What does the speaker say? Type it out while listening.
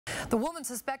The woman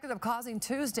suspected of causing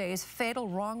Tuesday's fatal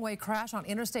wrong-way crash on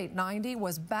Interstate 90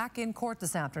 was back in court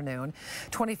this afternoon.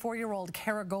 24-year-old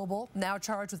Kara Goebel now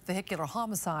charged with vehicular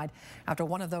homicide after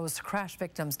one of those crash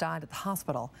victims died at the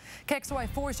hospital.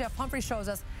 KXLY4's Jeff Humphrey shows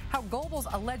us how Goebel's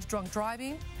alleged drunk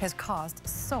driving has caused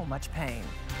so much pain.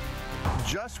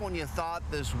 Just when you thought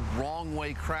this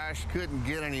wrong-way crash couldn't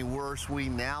get any worse, we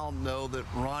now know that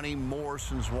Ronnie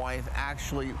Morrison's wife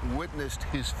actually witnessed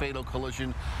his fatal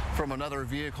collision from another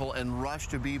vehicle and rushed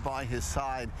to be by his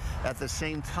side. At the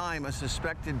same time, a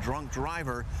suspected drunk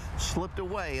driver slipped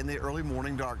away in the early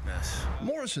morning darkness.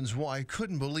 Morrison's wife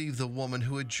couldn't believe the woman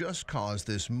who had just caused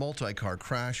this multi-car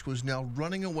crash was now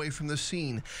running away from the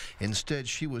scene. Instead,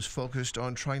 she was focused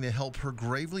on trying to help her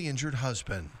gravely injured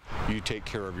husband. You take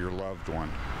care of your loved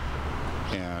one,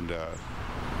 and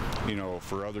you know,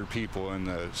 for other people in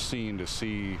the scene to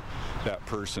see that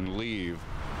person leave,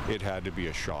 it had to be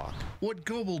a shock. What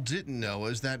Goebel didn't know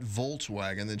is that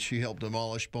Volkswagen that she helped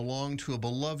demolish belonged to a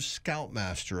beloved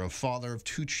scoutmaster, a father of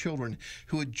 2 children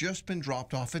who had just been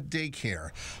dropped off at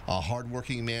daycare, a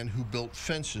hardworking man who built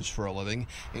fences for a living,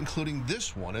 including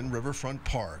this one in Riverfront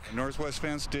Park. Northwest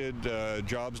Fence did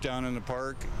jobs down in the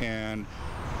park, and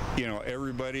you know,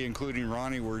 everybody, including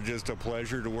Ronnie, were just a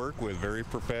pleasure to work with. Very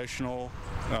professional,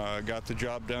 got the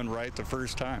job done right the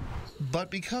first time.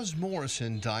 But because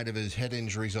Morrison died of his head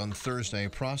injuries on Thursday,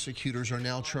 prosecutors are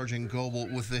now charging Goebel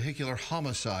with vehicular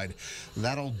homicide.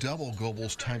 That'll double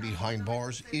Goebel's time behind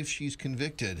bars if she's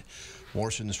convicted.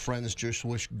 Morrison's friends just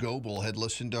wish Goebel had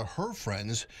listened to her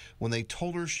friends when they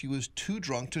told her she was too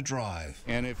drunk to drive.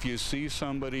 And if you see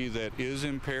somebody that is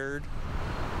impaired,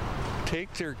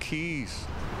 take their keys.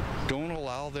 Don't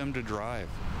allow them to drive.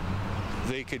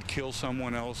 They could kill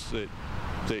someone else that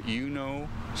you know,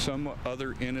 some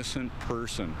other innocent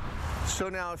person. So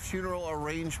now funeral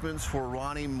arrangements for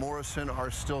Ronnie Morrison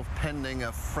are still pending.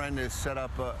 A friend has set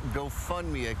up a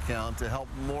GoFundMe account to help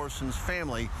Morrison's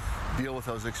family deal with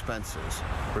those expenses.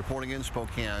 Reporting in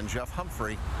Spokane, Jeff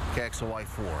Humphrey,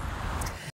 KXLY4.